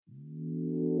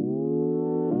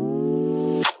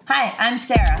Hi, I'm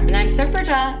Sarah. And I'm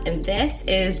Supraja, and this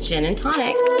is Gin and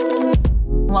Tonic.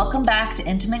 Welcome back to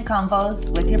Intimate Convos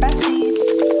with your besties.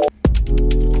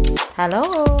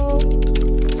 Hello.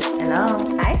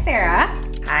 Hello. Hi, Sarah.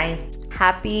 Hi.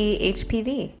 Happy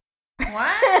HPV.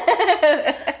 What?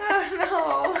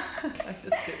 Oh, no. I'm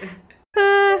just kidding.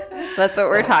 That's what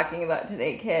we're talking about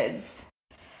today, kids.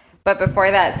 But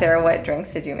before that, Sarah, what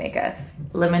drinks did you make us?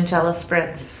 Limoncello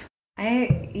spritz.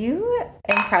 You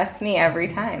impress me every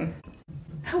time.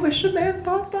 I wish a man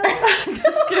thought that. I'm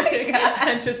just kidding.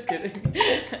 I'm just kidding.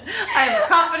 I'm a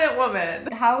confident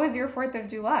woman. How was your 4th of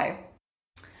July?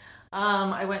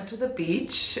 I went to the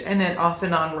beach and it off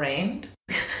and on rained.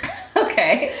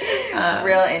 Okay.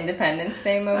 Real Independence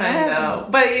Day moment. I know.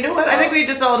 But you know what? I think we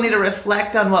just all need to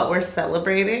reflect on what we're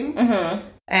celebrating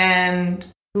and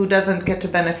who doesn't get to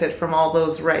benefit from all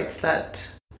those rights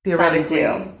that theoretically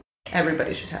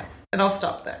everybody should have. And I'll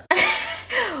stop there.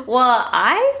 Well,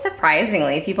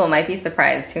 surprisingly, people might be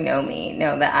surprised who know me,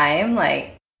 know that I'm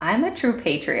a true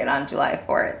patriot on July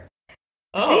 4th.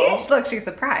 Oh. See? Look, she's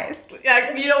surprised.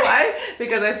 Yeah, you know why?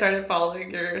 Because I started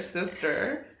following your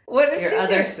sister. What did your she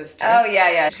other do? sister. Oh,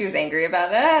 yeah. She was angry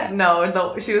about it?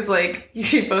 No, she was like,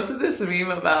 she posted this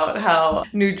meme about how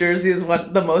New Jersey is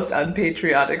the most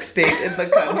unpatriotic state in the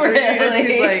country. Really? And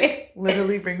she's like,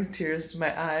 literally brings tears to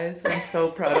my eyes. I'm so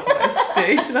proud of my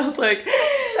state. And I was like,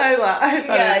 I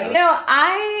thought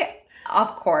I,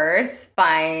 of course,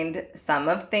 find some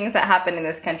of things that happen in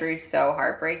this country so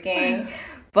heartbreaking.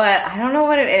 But I don't know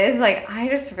what it is. I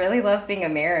just really love being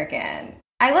American.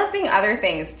 I love being other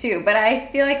things too, but I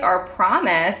feel like our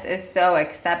promise is so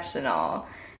exceptional.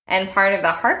 And part of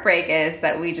the heartbreak is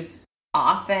that we just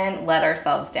often let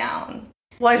ourselves down.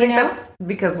 Well, I think that's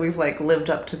because we've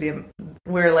lived up to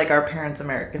we're our parents'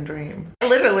 American dream.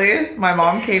 Literally, my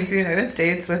mom came to the United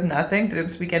States with nothing, didn't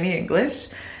speak any English,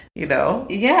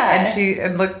 Yeah.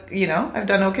 And look, I've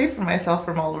done okay for myself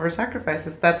from all of her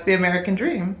sacrifices. That's the American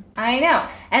dream. I know.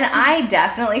 And I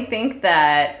definitely think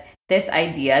that this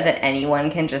idea that anyone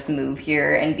can just move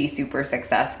here and be super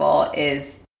successful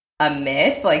is a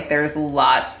myth. There's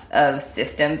lots of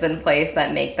systems in place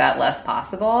that make that less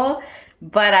possible.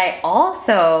 But I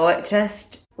also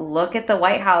just look at the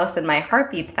White House and my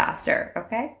heart beats faster,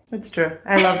 okay? It's true.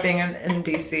 I love being in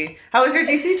D.C. How was your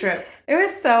D.C. trip? It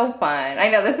was so fun. I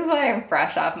know, this is why I'm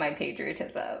fresh off my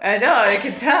patriotism. I know, I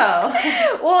can tell.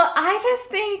 Well,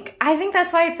 I think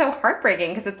that's why it's so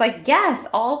heartbreaking, because it's yes,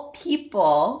 all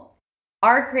people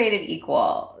are created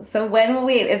equal. So when will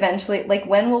we eventually,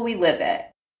 when will we live it?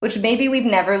 Which maybe we've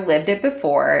never lived it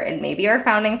before, and maybe our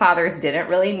founding fathers didn't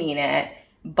really mean it,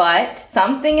 but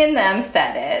something in them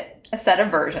said a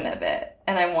version of it,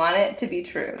 and I want it to be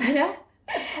true,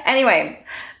 Anyway,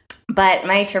 but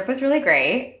my trip was really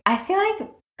great. I feel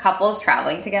like couples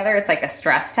traveling together, it's like a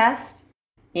stress test.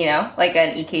 Like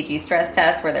an EKG stress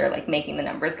test where they're making the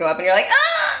numbers go up and you're like,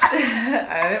 ah!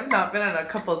 I have not been on a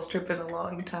couple's trip in a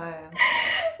long time.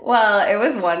 Well, it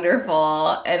was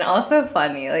wonderful and also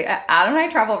funny. Adam and I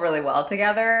travel really well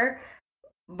together,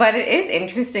 but it is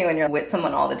interesting when you're with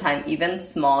someone all the time. Even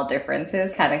small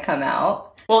differences kind of come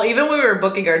out. Well, even when we were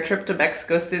booking our trip to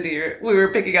Mexico City, we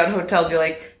were picking out hotels. You're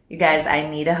like, you guys, I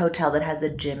need a hotel that has a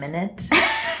gym in it.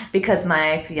 Because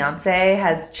my fiance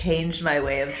has changed my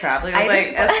way of traveling. I was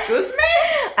like, excuse me?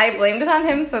 I blamed it on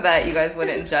him so that you guys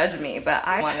wouldn't judge me, but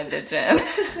I wanted the gym.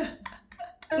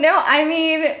 No, I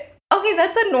mean, okay,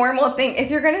 that's a normal thing. If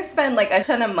you're going to spend a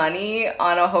ton of money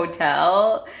on a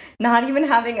hotel, not even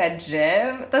having a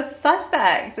gym, that's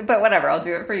suspect. But whatever, I'll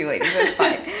do it for you ladies. It's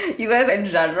fine. You guys in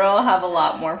general have a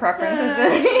lot more preferences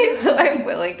than me, so I'm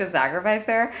willing to sacrifice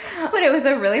there. But it was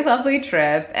a really lovely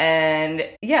trip. And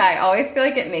yeah, I always feel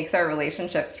like it makes our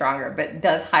relationship stronger, but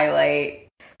does highlight,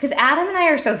 because Adam and I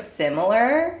are so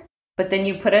similar, but then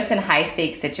you put us in high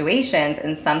stakes situations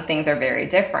and some things are very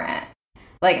different.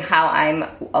 How I'm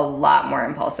a lot more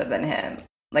impulsive than him.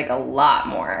 A lot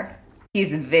more.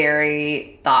 He's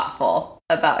very thoughtful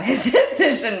about his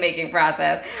decision-making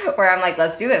process, where I'm like,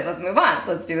 let's do this, let's move on.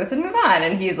 Let's do this and move on.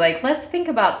 And he's like, let's think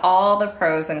about all the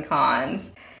pros and cons.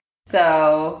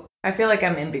 So I feel like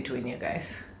I'm in between you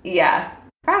guys. Yeah,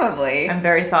 probably. I'm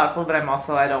very thoughtful, but I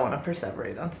don't want to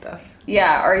perseverate on stuff.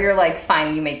 Yeah, or you're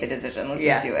fine, you make the decision. Let's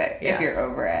just do it if you're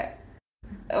over it.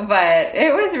 But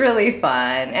it was really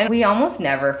fun. And we almost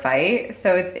never fight.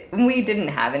 So we didn't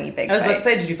have any big fights. I was about to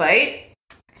say, did you fight?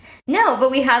 No, but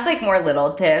we had more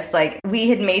little tiffs. We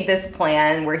had made this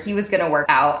plan where he was going to work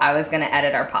out. I was going to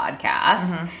edit our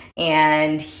podcast.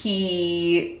 And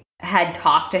he had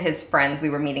talked to his friends we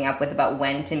were meeting up with about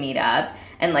when to meet up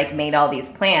and made all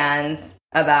these plans.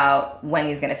 about when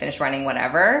he's going to finish running,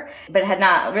 whatever, but had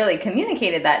not really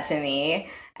communicated that to me.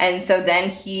 And so then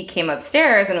he came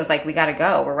upstairs and was like, we got to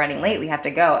go. We're running late. We have to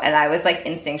go. And I was like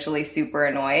instinctually super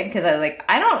annoyed because I was like,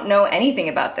 I don't know anything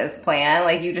about this plan.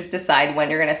 Like, you just decide when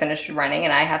you're going to finish running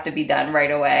and I have to be done right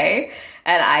away.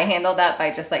 And I handled that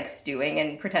by just like stewing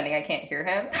and pretending I can't hear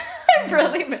him. I'm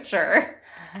really mature.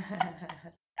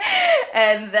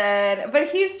 And then, but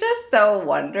he's just so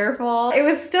wonderful. It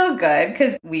was still good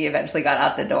because we eventually got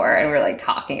out the door and we were like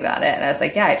talking about it. And I was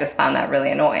like, yeah, I just found that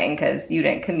really annoying because you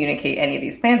didn't communicate any of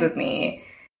these plans with me.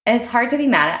 And it's hard to be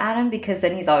mad at Adam because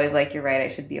then he's always like, you're right, I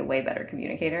should be a way better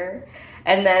communicator.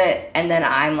 And then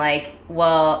I'm like,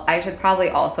 well, I should probably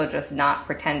also just not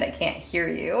pretend I can't hear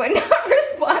you and not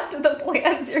respond to the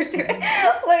plans you're doing.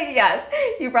 Like, yes,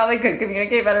 you probably could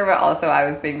communicate better, but also I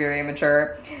was being very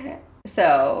immature.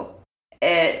 So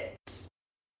it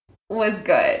was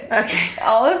good. Okay.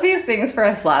 All of these things for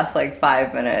us last like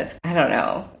 5 minutes. I don't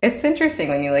know. It's interesting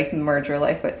when you like merge your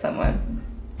life with someone.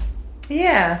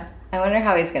 Yeah. I wonder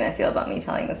how he's going to feel about me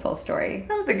telling this whole story.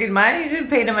 That was a good mind. You didn't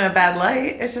paint him in a bad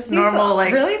light. It's just normal,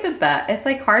 like... really the best. It's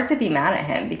like hard to be mad at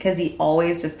him because he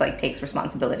always just like takes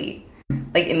responsibility.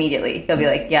 Like immediately. He'll be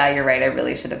like, yeah, you're right. I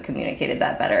really should have communicated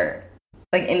that better.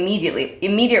 Like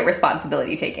immediate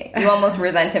responsibility taking. You almost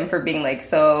resent him for being like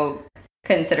so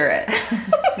considerate.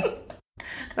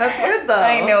 That's good though.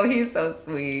 I know, he's so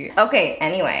sweet. Okay,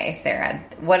 anyway, Sarah,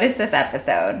 what is this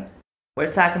episode?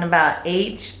 We're talking about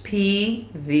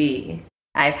HPV.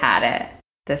 I've had it.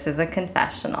 This is a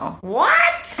confessional.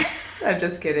 What? I'm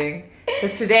just kidding.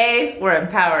 Because today we're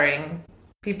empowering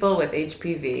people with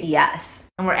HPV. Yes.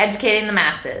 And we're educating the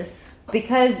masses.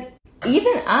 Because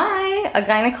even I, a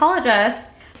gynecologist,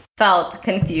 felt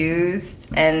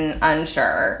confused and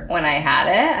unsure when I had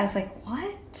it. I was like,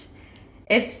 what?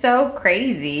 It's so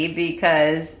crazy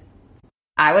because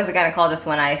I was a gynecologist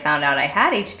when I found out I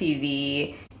had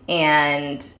HPV,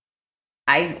 and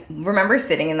I remember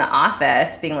sitting in the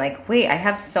office being like, wait, I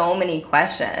have so many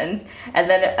questions. And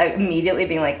then immediately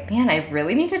being like, man, I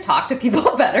really need to talk to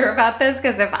people better about this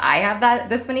because if I have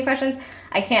this many questions,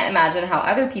 I can't imagine how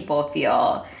other people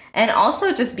feel. And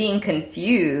also just being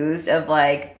confused of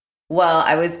like, well,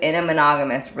 I was in a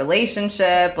monogamous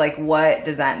relationship. Like, what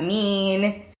does that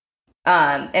mean?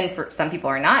 And for some people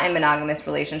are not in monogamous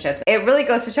relationships. It really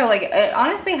goes to show, like, it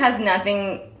honestly has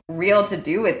nothing real to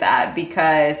do with that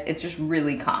because it's just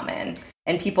really common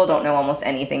and people don't know almost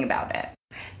anything about it.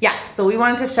 Yeah, so we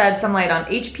wanted to shed some light on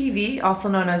HPV, also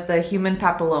known as the human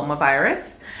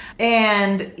papillomavirus.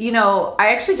 And, you know,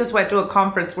 I actually just went to a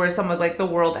conference where some of like the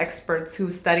world experts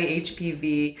who study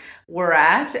HPV were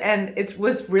at, and it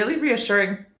was really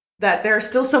reassuring that there are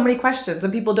still so many questions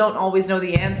and people don't always know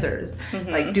the answers.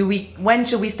 Mm-hmm. Like, when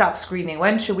should we stop screening?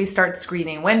 When should we start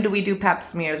screening? When do we do pap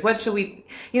smears? What should we,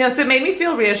 so it made me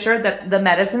feel reassured that the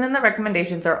medicine and the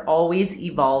recommendations are always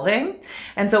evolving.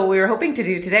 And so what we were hoping to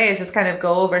do today is just kind of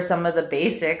go over some of the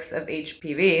basics of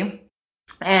HPV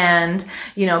and,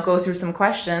 go through some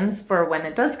questions for when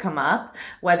it does come up,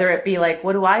 whether it be like,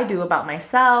 what do I do about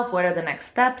myself? What are the next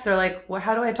steps? Or like,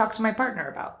 how do I talk to my partner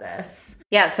about this?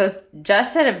 Yeah, so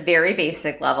just at a very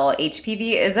basic level,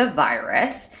 HPV is a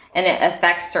virus and it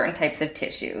affects certain types of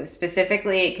tissue.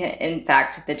 Specifically, it can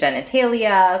infect the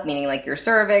genitalia, meaning like your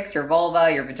cervix, your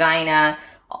vulva, your vagina,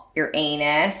 your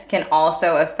anus, can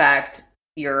also affect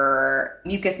your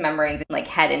mucous membranes like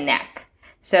head and neck.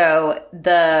 So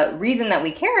the reason that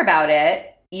we care about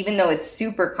it, even though it's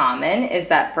super common, is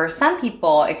that for some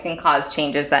people, it can cause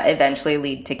changes that eventually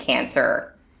lead to cancer.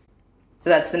 So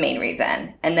that's the main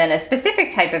reason. And then a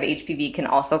specific type of HPV can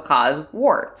also cause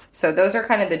warts. So those are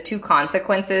kind of the two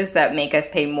consequences that make us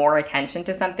pay more attention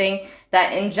to something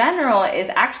that in general is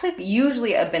actually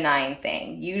usually a benign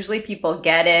thing. Usually people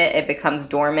get it, it becomes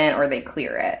dormant, or they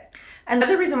clear it.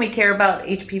 Another reason we care about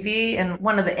HPV, and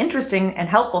one of the interesting and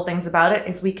helpful things about it,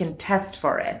 is we can test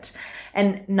for it.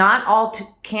 And not all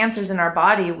cancers in our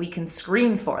body we can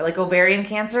screen for. Like ovarian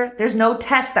cancer, there's no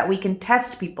test that we can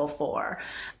test people for.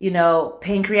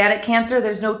 Pancreatic cancer,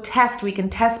 there's no test we can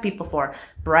test people for.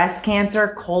 Breast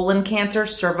cancer, colon cancer,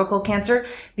 cervical cancer.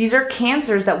 These are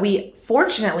cancers that we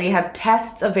fortunately have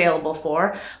tests available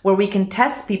for, where we can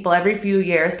test people every few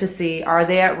years to see, are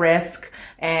they at risk,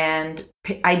 and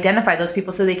identify those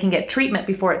people so they can get treatment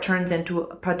before it turns into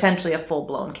potentially a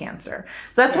full-blown cancer.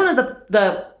 So that's one of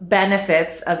the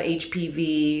benefits of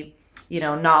HPV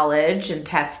knowledge and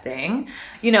testing.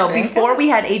 Before we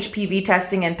had HPV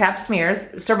testing and pap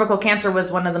smears, cervical cancer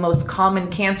was one of the most common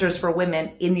cancers for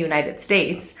women in the United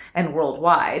States and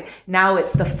worldwide. Now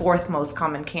it's the fourth most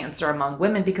common cancer among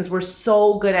women because we're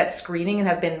so good at screening and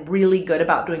have been really good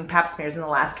about doing pap smears in the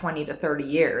last 20 to 30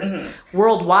 years. Mm-hmm.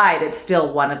 Worldwide, it's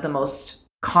still one of the most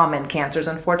common cancers,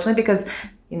 unfortunately, because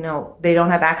they don't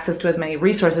have access to as many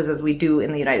resources as we do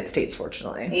in the United States,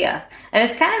 fortunately. Yeah. And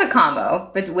it's kind of a combo,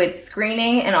 but with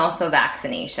screening and also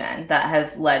vaccination that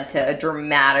has led to a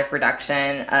dramatic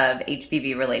reduction of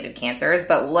HPV-related cancers.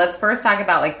 But let's first talk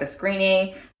about the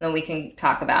screening, then we can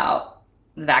talk about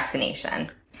the vaccination.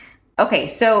 Okay,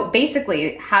 so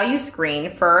basically how you screen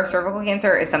for cervical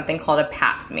cancer is something called a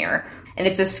pap smear. And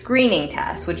it's a screening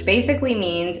test, which basically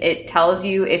means it tells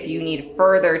you if you need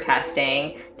further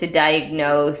testing to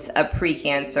diagnose a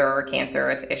precancer or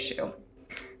cancerous issue.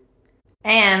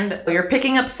 And you're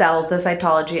picking up cells, the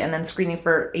cytology, and then screening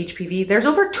for HPV. There's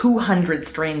over 200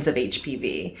 strains of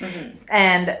HPV. Mm-hmm.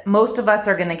 And most of us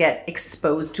are going to get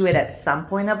exposed to it at some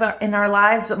point in our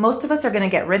lives, but most of us are going to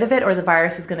get rid of it, or the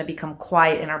virus is going to become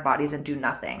quiet in our bodies and do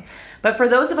nothing. But for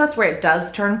those of us where it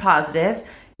does turn positive,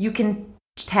 you can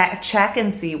check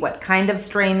and see what kind of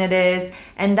strain it is,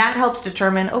 and that helps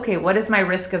determine, okay, what is my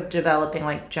risk of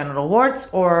developing genital warts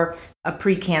or a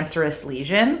precancerous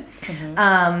lesion.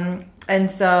 Mm-hmm. And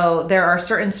so there are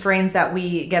certain strains that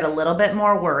we get a little bit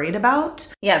more worried about.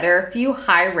 Yeah, there are a few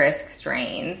high-risk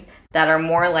strains that are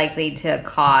more likely to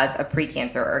cause a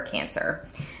precancer or cancer.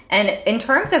 And in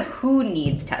terms of who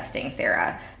needs testing,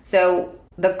 Sarah, so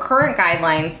the current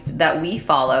guidelines that we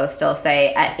follow still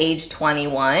say at age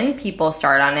 21, people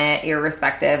start on it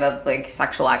irrespective of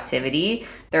sexual activity.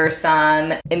 There are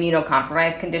some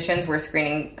immunocompromised conditions where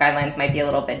screening guidelines might be a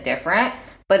little bit different.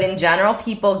 But in general,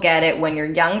 people get it when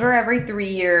you're younger every 3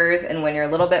 years and when you're a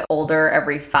little bit older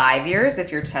every 5 years if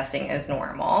your testing is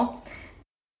normal.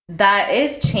 That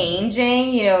is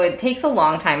changing. It takes a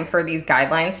long time for these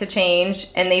guidelines to change,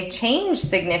 and they've changed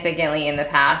significantly in the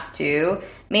past too,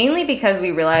 mainly because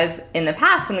we realized in the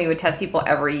past when we would test people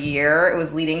every year, it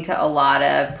was leading to a lot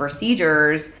of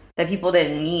procedures that people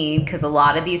didn't need because a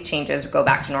lot of these changes go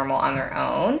back to normal on their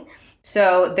own.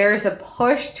 So there's a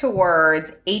push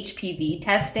towards HPV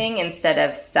testing instead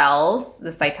of cells, the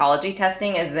cytology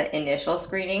testing as the initial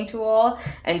screening tool,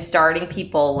 and starting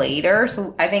people later.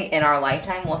 So I think in our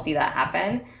lifetime, we'll see that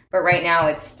happen. But right now,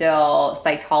 it's still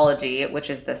cytology, which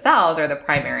is the cells, are the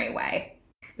primary way.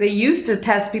 They used to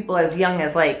test people as young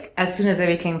as as soon as they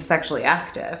became sexually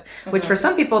active, mm-hmm. which for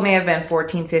some people may have been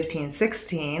 14, 15,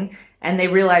 16. And they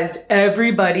realized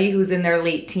everybody who's in their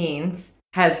late teens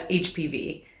has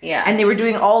HPV. Yeah. And they were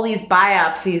doing all these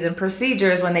biopsies and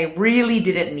procedures when they really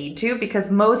didn't need to,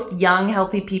 because most young,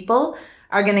 healthy people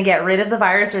are going to get rid of the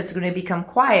virus, or it's going to become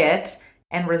quiet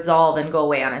and resolve and go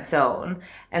away on its own.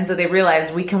 And so they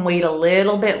realized we can wait a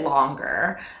little bit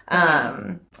longer.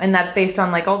 Mm-hmm. And that's based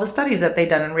on all the studies that they've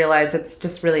done, and realize it's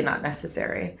just really not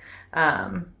necessary.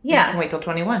 Yeah. You can wait till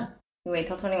 21. You wait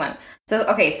till 21. So,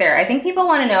 okay, Sarah, I think people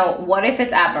want to know, what if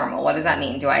it's abnormal? What does that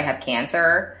mean? Do I have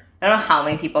cancer? I don't know how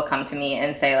many people come to me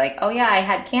and say oh yeah, I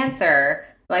had cancer.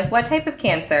 I'm what type of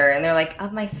cancer? And they're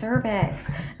of my cervix.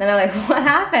 And I'm what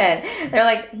happened?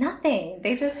 They're nothing.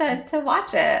 They just said to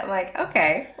watch it. I'm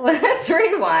okay, let's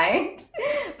rewind.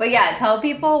 But yeah, tell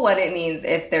people what it means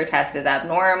if their test is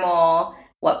abnormal,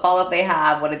 what follow-up they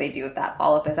have, what do they do if that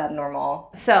follow-up is abnormal?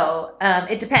 So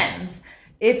it depends.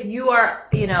 If you are,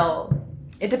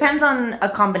 it depends on a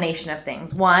combination of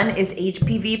things. One is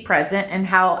HPV present and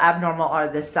how abnormal are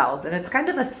the cells. And it's kind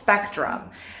of a spectrum.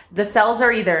 The cells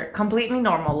are either completely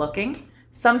normal looking.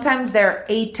 Sometimes they're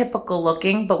atypical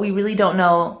looking, but we really don't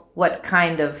know what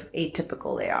kind of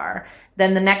atypical they are.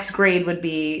 Then the next grade would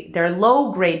be they're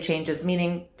low grade changes,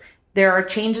 meaning there are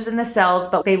changes in the cells,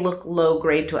 but they look low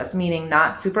grade to us, meaning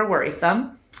not super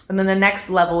worrisome. And then the next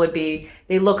level would be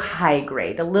they look high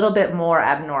grade, a little bit more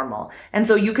abnormal. And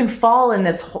so you can fall in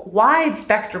this wide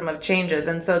spectrum of changes.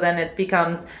 And so then it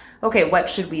becomes, okay, what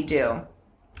should we do?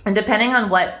 And depending on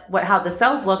how the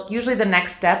cells look, usually the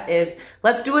next step is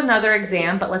let's do another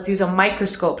exam, but let's use a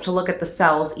microscope to look at the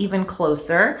cells even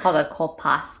closer. Called a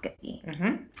colposcopy.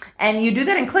 Mm-hmm. And you do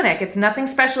that in clinic. It's nothing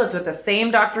special. It's with the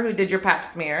same doctor who did your pap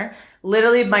smear.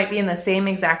 Literally might be in the same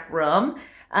exact room.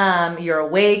 You're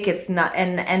awake. It's not,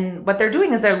 and what they're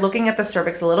doing is they're looking at the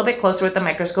cervix a little bit closer with the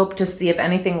microscope to see if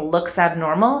anything looks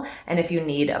abnormal and if you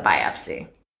need a biopsy.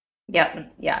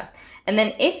 Yep. Yeah. And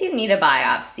then if you need a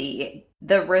biopsy,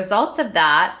 the results of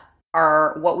that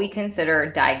are what we consider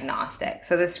diagnostic.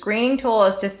 So the screening tool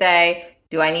is to say,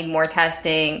 Do I need more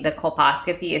testing? The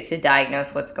colposcopy is to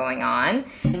diagnose what's going on.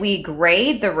 We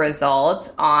grade the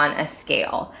results on a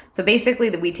scale. So basically,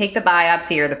 we take the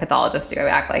biopsy, or the pathologist do. I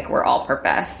act like we're all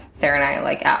purpose. Sarah and I are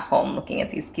like at home looking at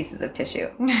these pieces of tissue.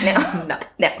 No.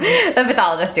 The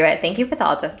pathologists do it. Thank you,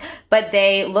 pathologist. But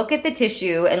they look at the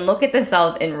tissue and look at the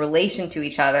cells in relation to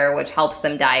each other, which helps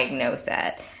them diagnose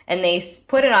it. And they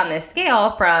put it on this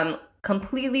scale from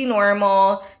completely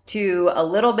normal to a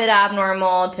little bit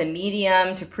abnormal to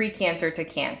medium to precancer to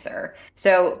cancer.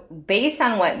 So based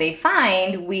on what they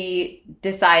find, we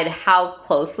decide how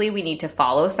closely we need to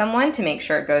follow someone to make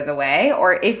sure it goes away,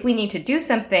 or if we need to do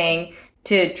something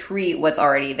to treat what's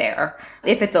already there.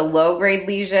 If it's a low-grade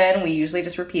lesion, we usually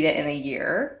just repeat it in a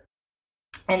year.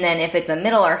 And then if it's a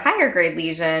middle or higher grade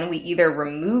lesion, we either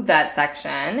remove that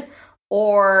section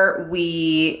or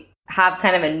we have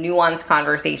kind of a nuanced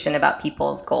conversation about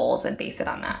people's goals and base it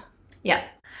on that. Yeah.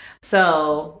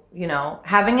 So,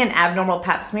 having an abnormal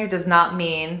pap smear does not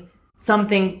mean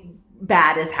something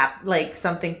bad is happening, like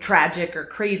something tragic or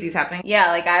crazy is happening.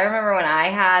 Yeah, like I remember when I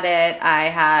had it, I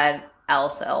had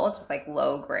LSIL, which is like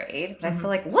low grade, but I still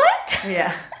like, what?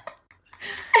 Yeah.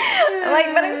 I'm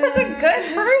like, but I'm such a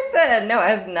good person. No, it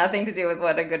has nothing to do with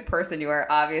what a good person you are,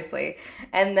 obviously.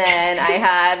 And then I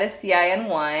had a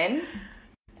CIN1.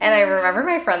 And I remember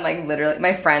my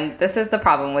friend, this is the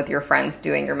problem with your friends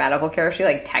doing your medical care. She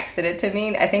texted it to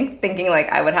me, I think thinking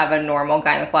I would have a normal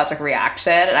gynecologic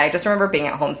reaction. And I just remember being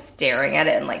at home staring at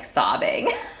it and sobbing.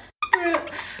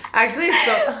 Actually,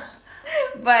 so.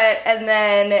 And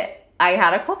then I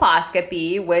had a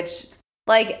colposcopy, which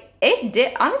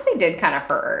it honestly did kind of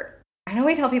hurt. I know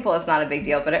we tell people it's not a big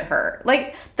deal, but it hurt.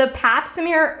 The pap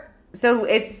smear, so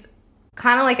it's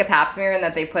kind of like a pap smear in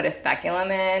that they put a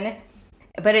speculum in.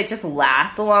 But it just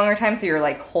lasts a longer time, so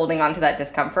you're holding on to that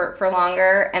discomfort for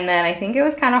longer. And then I think it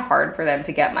was kind of hard for them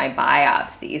to get my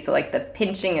biopsy. So the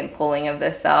pinching and pulling of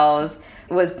the cells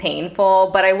was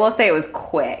painful, but I will say it was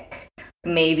quick.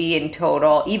 Maybe in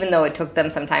total, even though it took them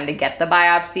some time to get the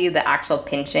biopsy, the actual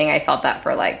pinching, I felt that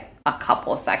for a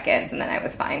couple seconds, and then I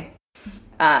was fine.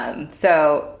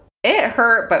 So it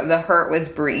hurt, but the hurt was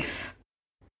brief.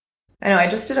 I know. I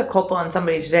just did a colpo on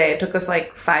somebody today. It took us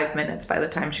 5 minutes by the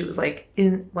time she was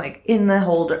in the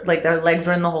holder, their legs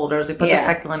were in the holders. We put the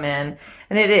speculum in,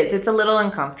 and it's a little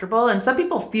uncomfortable. And some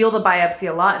people feel the biopsy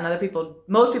a lot, and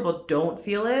most people don't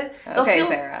feel it.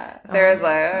 Sarah's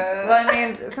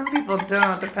some people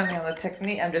don't, depending on the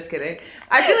technique. I'm just kidding.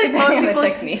 I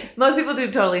feel most people do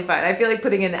totally fine. I feel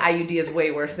putting in an IUD is way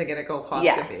worse than getting a colposcopy.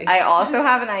 Yes, I also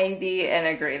have an IUD and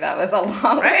agree that was a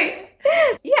long right.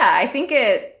 Yeah, I think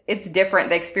it's different.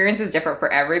 The experience is different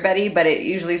for everybody, but it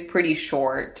usually is pretty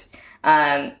short.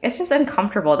 It's just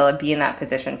uncomfortable to be in that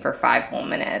position for 5 whole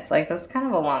minutes. That's kind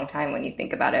of a long time when you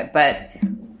think about it, but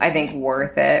I think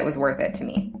worth it. It was worth it to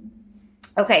me.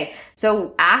 Okay,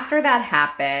 so after that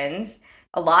happens,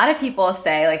 a lot of people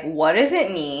say, what does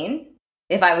it mean?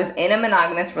 If I was in a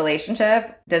monogamous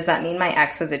relationship, does that mean my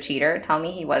ex was a cheater? Tell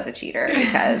me he was a cheater,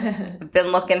 because I've been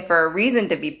looking for a reason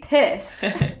to be pissed.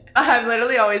 I'm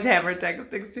literally always hammer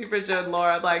texting Super Joe and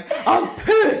Laura. I'm I'm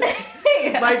pissed.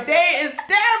 Yeah. My day is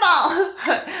terrible.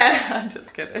 I'm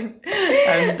just kidding.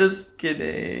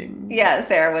 Yeah,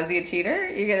 Sarah, was he a cheater?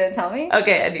 You gonna tell me?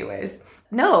 Okay, anyways.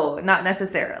 No, not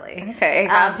necessarily. Okay,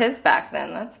 have his back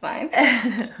then. That's fine.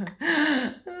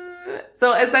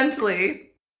 So essentially,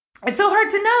 it's so hard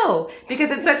to know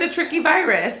because it's such a tricky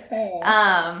virus.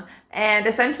 And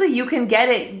essentially you can get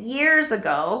it years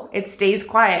ago. It stays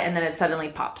quiet and then it suddenly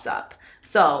pops up.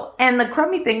 So, and the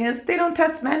crummy thing is they don't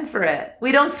test men for it.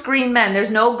 We don't screen men.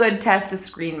 There's no good test to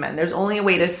screen men. There's only a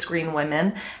way to screen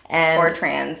women or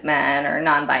trans men or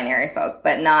non-binary folk,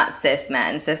 but not cis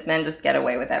men. Cis men just get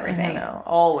away with everything. I know,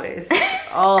 always.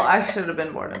 I should have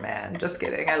been born a man. Just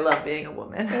kidding. I love being a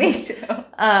woman. Me too.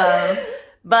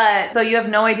 But so you have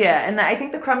no idea. And I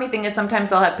think the crummy thing is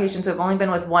sometimes I'll have patients who have only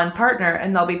been with one partner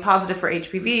and they'll be positive for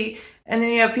HPV. And then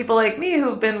you have people like me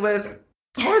who've been with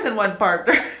more than one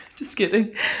partner. Just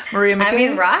kidding. Maria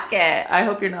McCain. Rocket. I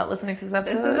hope you're not listening to this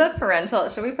episode. This is a parental.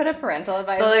 Should we put a parental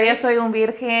advisory? Todavía soy un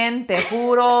virgen, te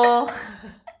juro.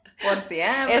 Por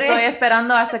siempre. Estoy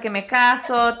esperando hasta que me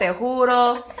caso, te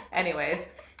juro. Anyways.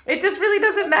 It just really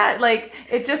doesn't matter.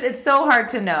 It's so hard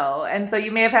to know. And so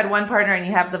you may have had one partner and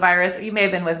you have the virus, or you may have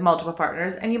been with multiple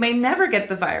partners and you may never get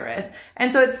the virus.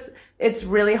 And so it's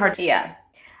really hard to... Yeah.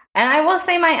 And I will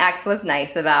say my ex was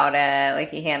nice about it.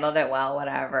 He handled it well,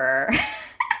 whatever.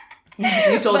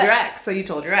 You told your ex. So you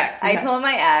told your ex. I told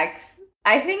my ex.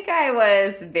 I think I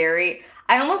was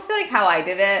I almost feel like how I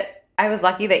did it, I was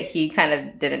lucky that he kind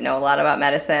of didn't know a lot about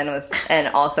medicine and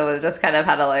also was just kind of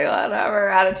had a like whatever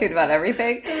attitude about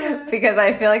everything, because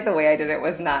I feel like the way I did it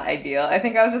was not ideal. I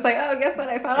think I was just like, oh, guess what,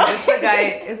 I found out. Is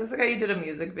this the guy you did a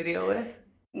music video with?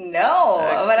 No,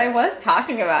 but I was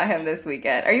talking about him this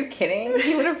weekend. Are you kidding?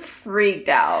 He would have freaked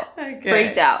out. Okay.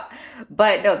 Freaked out.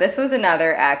 But no, this was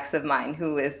another ex of mine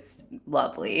who is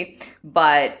lovely,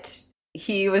 but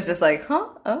he was just like, huh,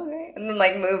 okay, and then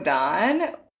like moved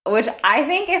on, which I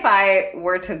think if I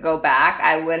were to go back,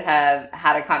 I would have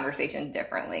had a conversation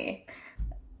differently.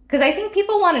 Because I think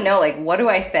people want to know, like, what do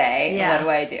I say? Yeah. And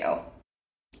what do I do?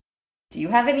 Do you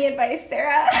have any advice,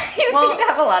 Sarah? You seem to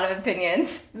have a lot of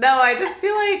opinions. No, I just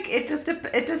feel like it just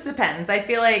depends. I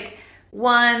feel like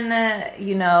one,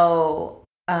 you didn't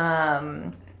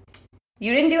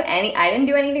do I didn't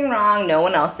do anything wrong. No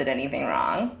one else did anything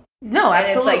wrong. No,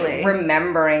 absolutely. And it's like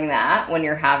remembering that when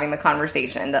you're having the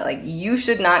conversation that like you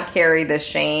should not carry the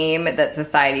shame that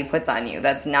society puts on you.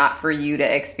 That's not for you to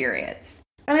experience.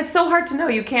 And it's so hard to know.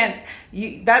 You can't.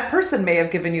 That person may have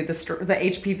given you the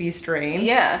HPV strain.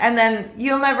 Yeah. And then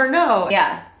you'll never know.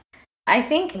 Yeah. I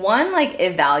think one, like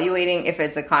evaluating if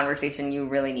it's a conversation you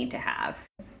really need to have,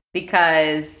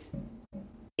 because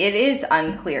it is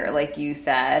unclear, like you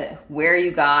said, where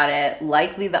you got it.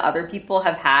 Likely the other people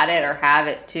have had it or have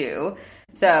it too.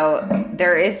 So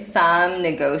there is some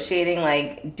negotiating,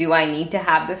 like, do I need to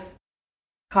have this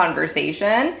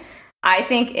conversation? I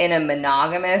think in a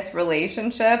monogamous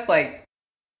relationship, like,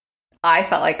 I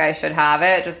felt like I should have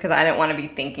it just because I didn't want to be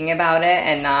thinking about it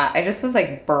and not. I just was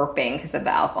like burping because of the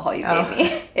alcohol you gave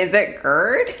me. Is it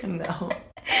GERD? No.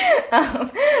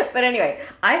 But anyway,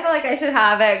 I felt like I should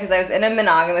have it because I was in a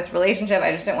monogamous relationship.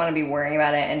 I just didn't want to be worrying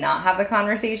about it and not have the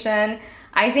conversation.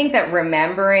 I think that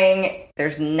remembering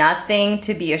there's nothing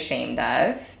to be ashamed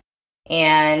of.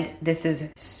 And this is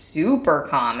super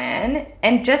common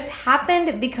and just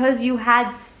happened because you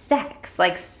had sex.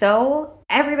 Like, so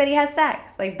everybody has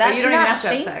sex. Like, that's you don't not even have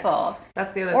shameful. To have sex.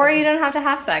 That's the other thing. You don't have to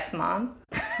have sex, Mom.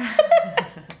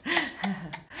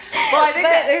 Well, I think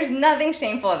but there's nothing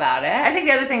shameful about it. I think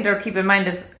the other thing to keep in mind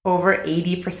is over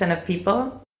 80% of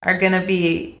people are going to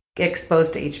be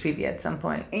exposed to HPV at some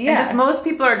point. Yeah. And just most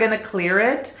people are going to clear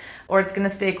it, or it's going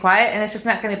to stay quiet, and it's just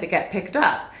not going to get picked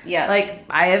up. Yeah.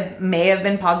 Like, may have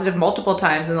been positive multiple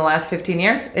times in the last 15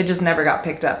 years. It just never got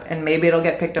picked up. And maybe it'll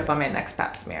get picked up on my next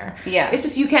pap smear. Yeah. It's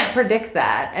just, you can't predict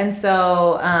that. And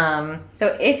so...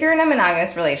 So if you're in a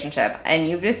monogamous relationship and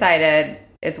you've decided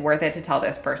it's worth it to tell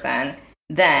this person,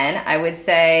 then I would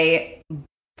say,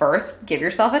 first, give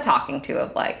yourself a talking to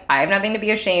of like, I have nothing to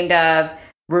be ashamed of.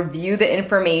 Review the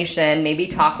information, maybe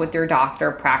talk with your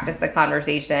doctor, practice the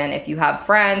conversation. If you have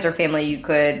friends or family you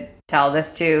could tell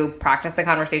this to, practice the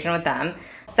conversation with them.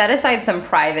 Set aside some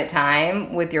private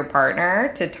time with your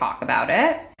partner to talk about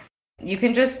it. You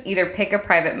can just either pick a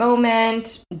private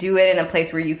moment, do it in a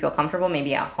place where you feel comfortable,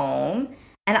 maybe at home.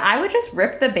 And I would just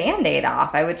rip the Band-Aid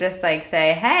off. I would just like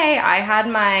say, hey, I had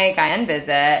my GYN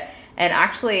visit, and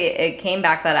actually it came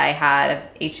back that I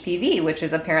had HPV, which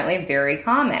is apparently very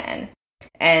common.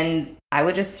 And I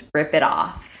would just rip it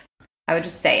off. I would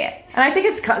just say it. And I think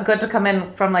it's good to come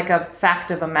in from like a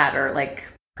fact of a matter, like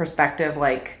perspective.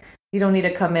 Like, you don't need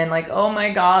to come in like, oh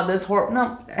my God, this horrible.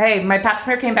 No, hey, my pap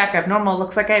smear came back abnormal.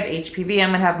 Looks like I have HPV. I'm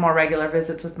going to have more regular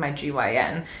visits with my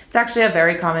GYN. It's actually a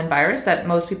very common virus that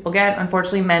most people get.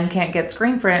 Unfortunately, men can't get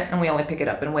screened for it, and we only pick it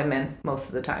up in women most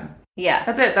of the time. Yeah.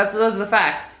 That's it. Those are the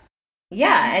facts.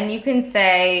 Yeah, and you can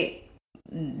say...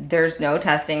 There's no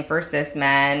testing for cis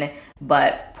men,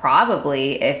 but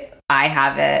probably if I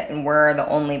have it and we're the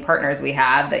only partners we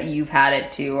have, that you've had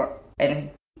it too,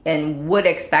 and would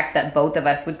expect that both of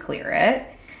us would clear it.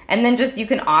 And then just you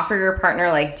can offer your partner,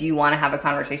 like, do you want to have a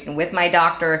conversation with my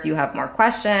doctor if you have more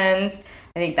questions?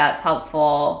 I think that's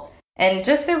helpful. And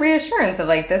just a reassurance of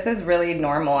like, this is really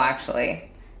normal actually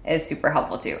is super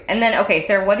helpful too. And then, okay,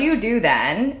 Sarah, what do you do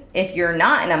then if you're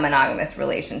not in a monogamous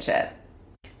relationship?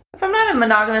 If I'm not in a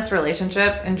monogamous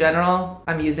relationship in general,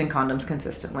 I'm using condoms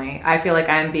consistently. I feel like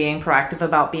I'm being proactive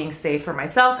about being safe for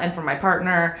myself and for my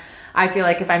partner. I feel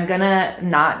like if I'm going to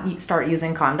not start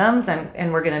using condoms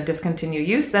and we're going to discontinue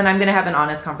use, then I'm going to have an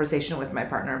honest conversation with my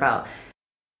partner about,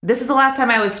 this is the last time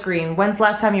I was screened. When's the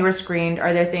last time you were screened?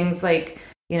 Are there things like,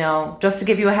 just to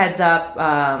give you a heads up,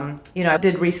 I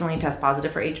did recently test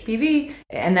positive for HPV,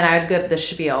 and then I would give the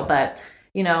spiel, but...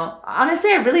 honestly,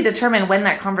 I really determine when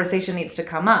that conversation needs to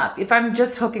come up. If I'm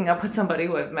just hooking up with somebody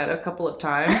who I've met a couple of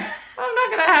times, I'm not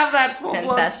going to have that full-blown...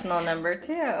 Confessional number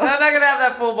 2. I'm not going to have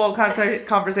that full-blown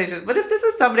conversation. But if this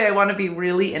is somebody I want to be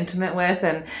really intimate with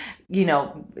and,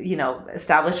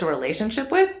 establish a relationship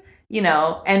with,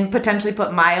 and potentially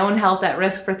put my own health at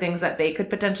risk for things that they could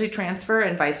potentially transfer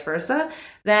and vice versa,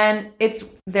 then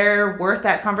they're worth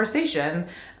that conversation.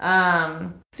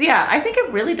 So yeah, I think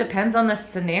it really depends on the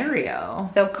scenario.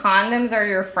 So condoms are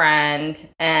your friend,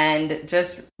 and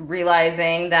just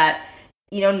realizing that,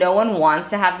 no one wants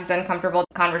to have these uncomfortable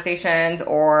conversations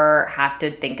or have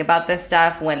to think about this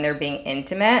stuff when they're being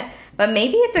intimate. But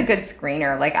maybe it's a good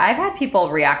screener. Like, I've had people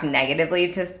react negatively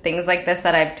to things like this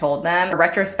that I've told them.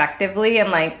 Retrospectively, I'm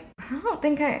like, I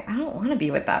don't want to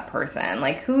be with that person.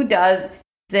 Like, who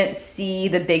doesn't see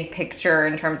the big picture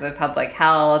in terms of public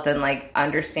health and, like,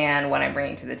 understand what I'm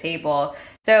bringing to the table?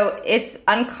 So it's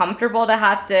uncomfortable to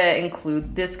have to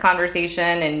include this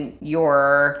conversation in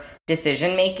your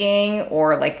decision making,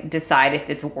 or like decide if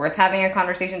it's worth having a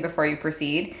conversation before you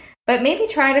proceed. But maybe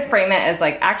try to frame it as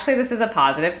like, actually, this is a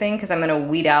positive thing because I'm going to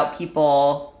weed out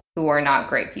people who are not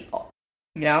great people,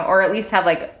 or at least have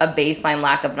like a baseline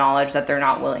lack of knowledge that they're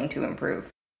not willing to improve.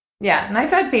 Yeah. And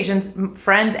I've had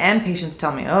friends and patients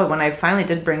tell me, oh, when I finally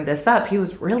did bring this up, he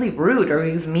was really rude, or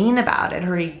he was mean about it,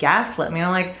 or he gaslit me. And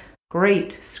I'm like,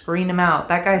 great, screen him out.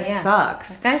 That guy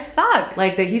sucks. That guy sucks.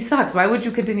 Like, he sucks. Why would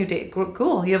you continue dating?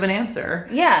 Cool, you have an answer.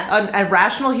 Yeah. A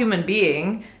rational human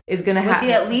being is going to have...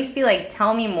 at least be like,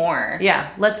 tell me more.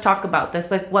 Yeah, let's talk about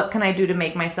this. Like, what can I do to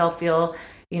make myself feel,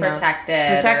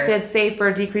 protected,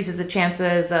 safer, decreases the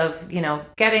chances of,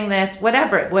 getting this,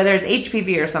 whatever, whether it's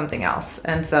HPV or something else.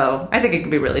 And so I think it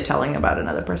could be really telling about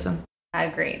another person. I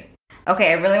agreed.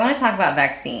 Okay, I really want to talk about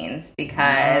vaccines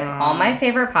because all my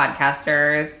favorite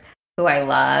podcasters who I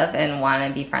love and want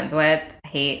to be friends with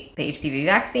hate the HPV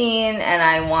vaccine, and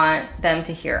I want them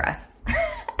to hear us.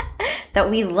 That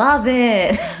we love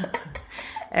it.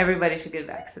 Everybody should get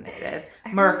vaccinated.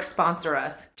 Merck, sponsor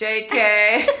us.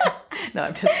 JK. No,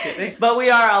 I'm just kidding. But we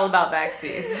are all about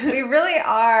vaccines. We really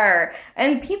are.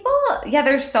 And people,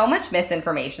 there's so much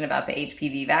misinformation about the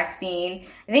HPV vaccine.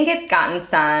 I think it's gotten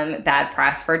some bad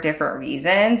press for different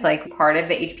reasons. Like, part of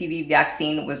the HPV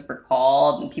vaccine was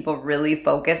recalled, and people really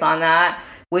focus on that,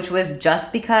 which was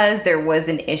just because there was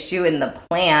an issue in the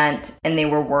plant and they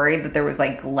were worried that there was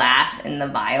like glass in the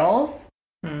vials.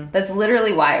 That's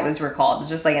literally why it was recalled. It's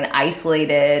just like an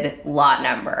isolated lot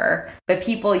number. But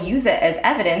people use it as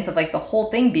evidence of like the whole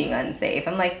thing being unsafe.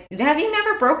 I'm like, have you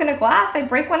never broken a glass? I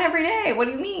break one every day. What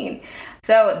do you mean?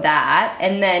 So that,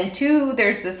 and then 2,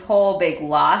 there's this whole big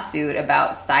lawsuit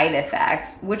about side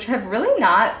effects, which have really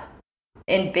not,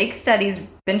 in big studies,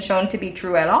 been shown to be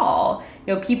true at all.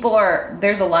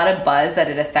 There's a lot of buzz that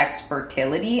it affects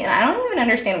fertility, and I don't even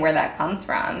understand where that comes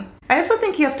from. I also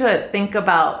think you have to think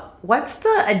about what's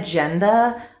the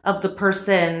agenda of the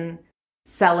person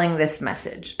selling this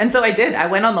message. And so I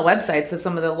went on the websites of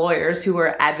some of the lawyers who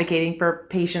were advocating for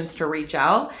patients to reach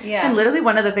out. Yeah. And literally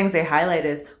one of the things they highlight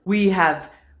is we have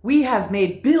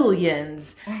made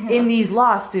billions in these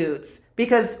lawsuits,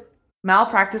 because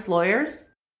malpractice lawyers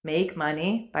make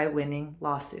money by winning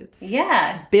lawsuits.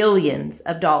 Yeah. Billions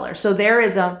of dollars. So there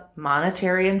is a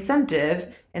monetary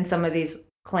incentive in some of these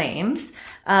claims.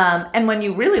 And when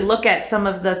you really look at some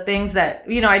of the things that,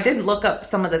 I did look up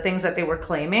some of the things that they were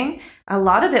claiming, a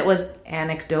lot of it was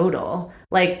anecdotal,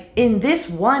 like in this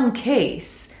one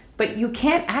case, but you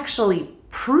can't actually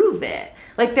prove it.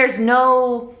 Like, there's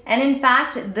no... And in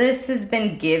fact, this has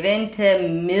been given to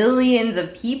millions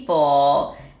of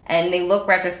people, and they look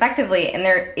retrospectively, and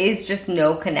there is just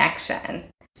no connection.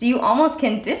 So you almost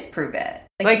can disprove it.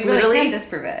 Like, you really can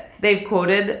disprove it. They've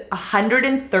quoted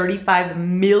 135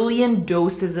 million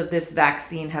doses of this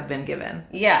vaccine have been given.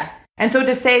 Yeah. And so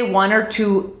to say 1 or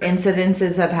 2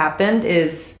 incidences have happened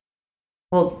is,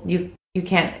 well, you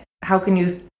can't, how can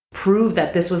you prove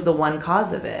that this was the one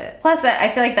cause of it? Plus, I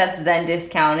feel like that's then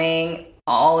discounting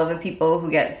all of the people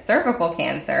who get cervical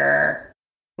cancer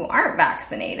who aren't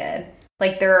vaccinated.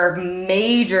 Like, there are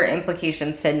major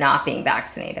implications to not being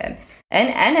vaccinated.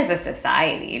 And as a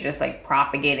society, just like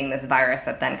propagating this virus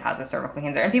that then causes cervical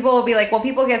cancer. And people will be like, well,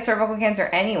 people get cervical cancer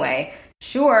anyway.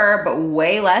 Sure, but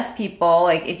way less people.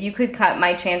 Like, if you could cut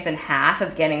my chance in half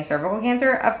of getting cervical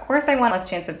cancer, of course I want less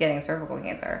chance of getting cervical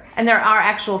cancer. And there are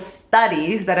actual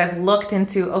studies that have looked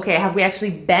into, okay, have we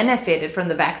actually benefited from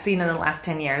the vaccine in the last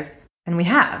 10 years? And we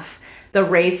have. The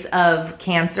rates of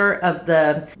cancer of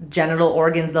the genital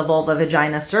organs, the vulva,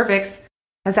 vagina, cervix,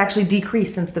 has actually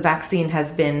decreased since the vaccine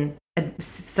has been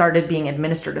started being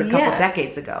administered a couple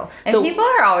decades ago. And so people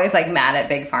are always like mad at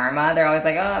Big Pharma. They're always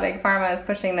like, oh, Big Pharma is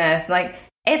pushing this. Like,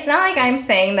 it's not like I'm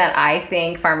saying that I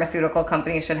think pharmaceutical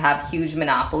companies should have huge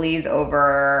monopolies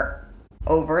over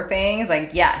things.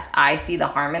 Like, yes, I see the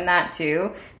harm in that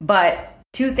too. But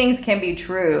two things can be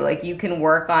true. Like, you can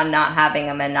work on not having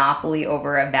a monopoly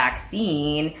over a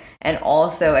vaccine and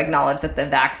also acknowledge that the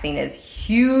vaccine is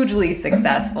hugely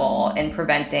successful in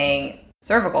preventing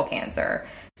cervical cancer.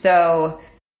 So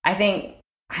I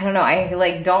don't know, I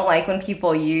don't like when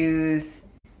people use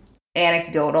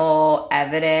anecdotal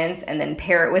evidence and then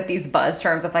pair it with these buzz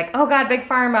terms of oh God, big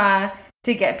pharma,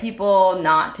 to get people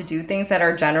not to do things that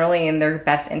are generally in their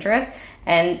best interest.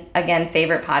 And again,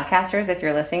 favorite podcasters, if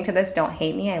you're listening to this, don't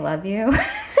hate me. I love you.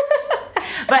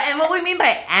 And what we mean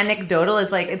by anecdotal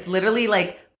is it's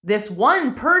literally this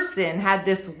one person had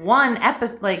this one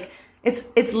episode,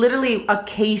 it's literally a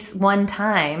case one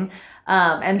time.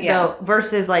 So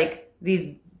versus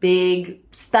these big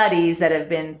studies that have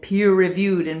been peer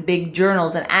reviewed in big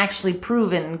journals and actually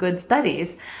proven good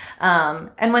studies.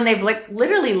 And when they've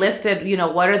literally listed,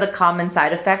 what are the common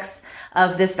side effects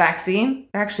of this vaccine,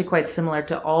 they're actually quite similar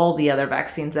to all the other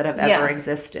vaccines that have ever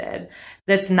existed.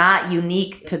 That's not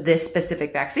unique to this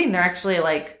specific vaccine. They're actually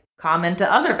common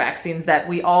to other vaccines that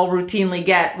we all routinely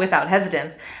get without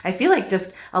hesitance. I feel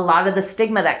just a lot of the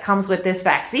stigma that comes with this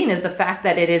vaccine is the fact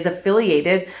that it is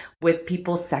affiliated with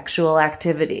people's sexual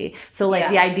activity. So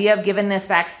the idea of giving this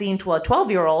vaccine to a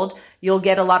 12-year-old, you'll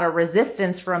get a lot of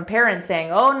resistance from parents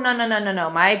saying, oh, no,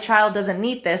 my child doesn't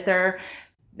need this.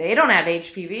 They don't have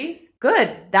HPV.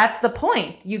 Good. That's the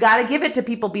point. You got to give it to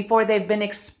people before they've been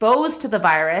exposed to the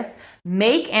virus,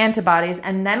 make antibodies,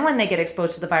 and then when they get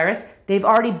exposed to the virus, they've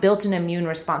already built an immune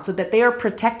response so that they are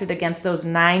protected against those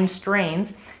 9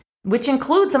 strains, which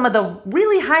include some of the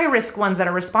really high-risk ones that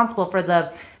are responsible for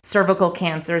the cervical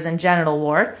cancers and genital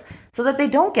warts, so that they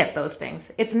don't get those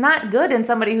things. It's not good in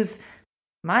somebody who's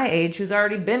my age, who's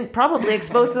already been probably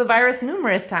exposed to the virus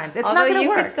numerous times. It's not going to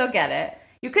work. You can still get it.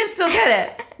 You can still get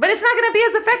it, but it's not going to be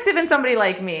as effective in somebody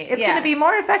like me. It's going to be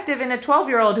more effective in a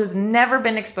 12-year-old who's never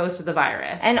been exposed to the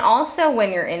virus. And also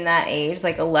when you're in that age,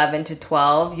 11 to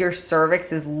 12, your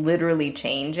cervix is literally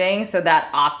changing. So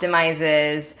that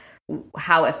optimizes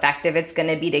how effective it's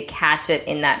going to be to catch it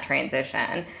in that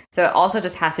transition. So it also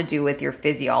just has to do with your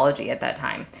physiology at that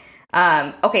time.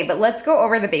 Okay, but let's go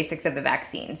over the basics of the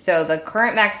vaccine. So the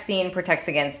current vaccine protects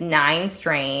against 9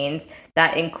 strains.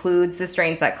 That includes the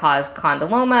strains that cause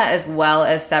condyloma, as well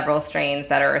as several strains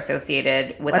that are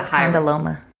associated with What's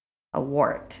condyloma? A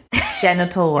wart.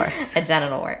 Genital warts. A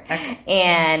genital wart. Okay.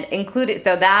 And included,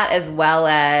 so that as well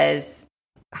as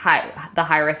the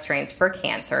high-risk strains for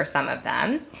cancer, some of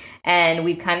them. And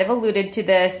we've kind of alluded to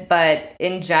this, but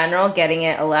in general, getting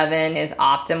it 11 is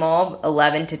optimal.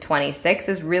 11 to 26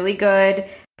 is really good.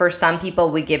 For some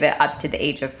people, we give it up to the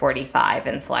age of 45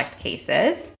 in select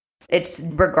cases. It's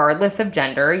regardless of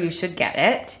gender, you should get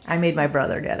it. I made my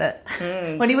brother get it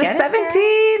when he was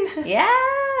 17.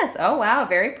 Yes. Oh, wow.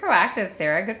 Very proactive,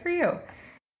 Sarah. Good for you.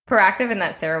 Proactive in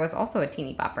that Sarah was also a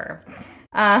teeny bopper.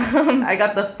 I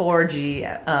got the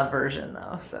 4G version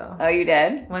though, so. Oh, you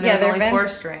did? When there's only 4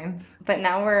 strains. But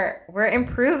now we're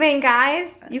improving,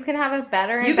 guys. You can have a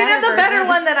better. You can have the better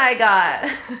one that I got.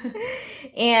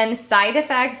 And side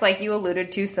effects, like you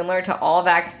alluded to, similar to all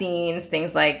vaccines,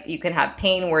 things like you can have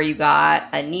pain where you got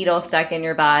a needle stuck in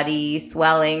your body,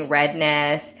 swelling,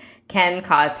 redness, can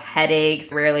cause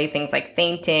headaches, rarely things like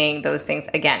fainting. Those things,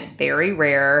 again, very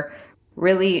rare.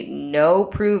 Really no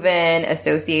proven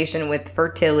association with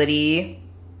fertility.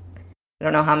 I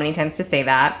don't know how many times to say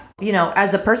that.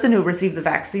 As a person who received the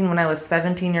vaccine when I was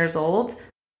 17 years old,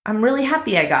 I'm really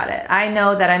happy I got it. I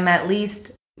know that I'm at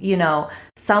least,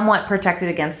 somewhat protected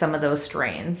against some of those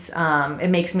strains. It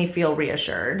makes me feel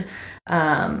reassured.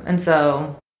 And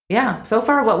so, so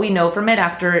far what we know from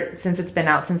it since it's been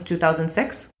out since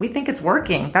 2006, we think it's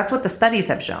working. That's what the studies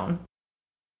have shown.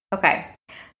 Okay.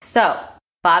 So,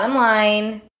 bottom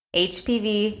line,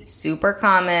 HPV, super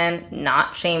common,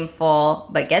 not shameful,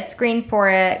 but get screened for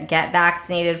it, get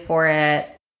vaccinated for it,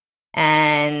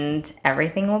 and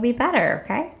everything will be better,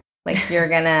 okay? You're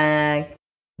gonna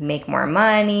make more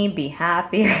money, be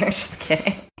happier. Just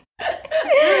kidding.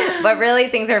 But really,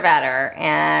 things are better.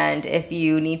 And if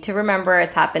you need to remember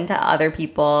it's happened to other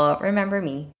people, remember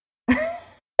me.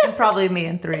 And probably me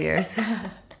in 3 years.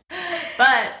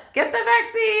 But get the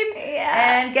vaccine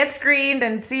and get screened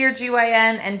and see your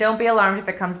GYN, and don't be alarmed if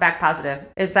it comes back positive.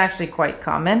 It's actually quite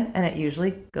common, and it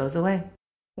usually goes away.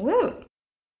 Woo.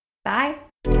 Bye.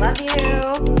 Love you.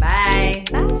 Bye.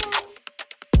 Bye.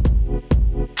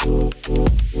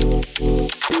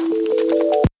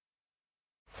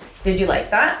 Did you like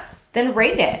that? Then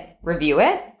rate it, review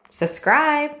it,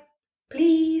 subscribe.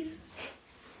 Please.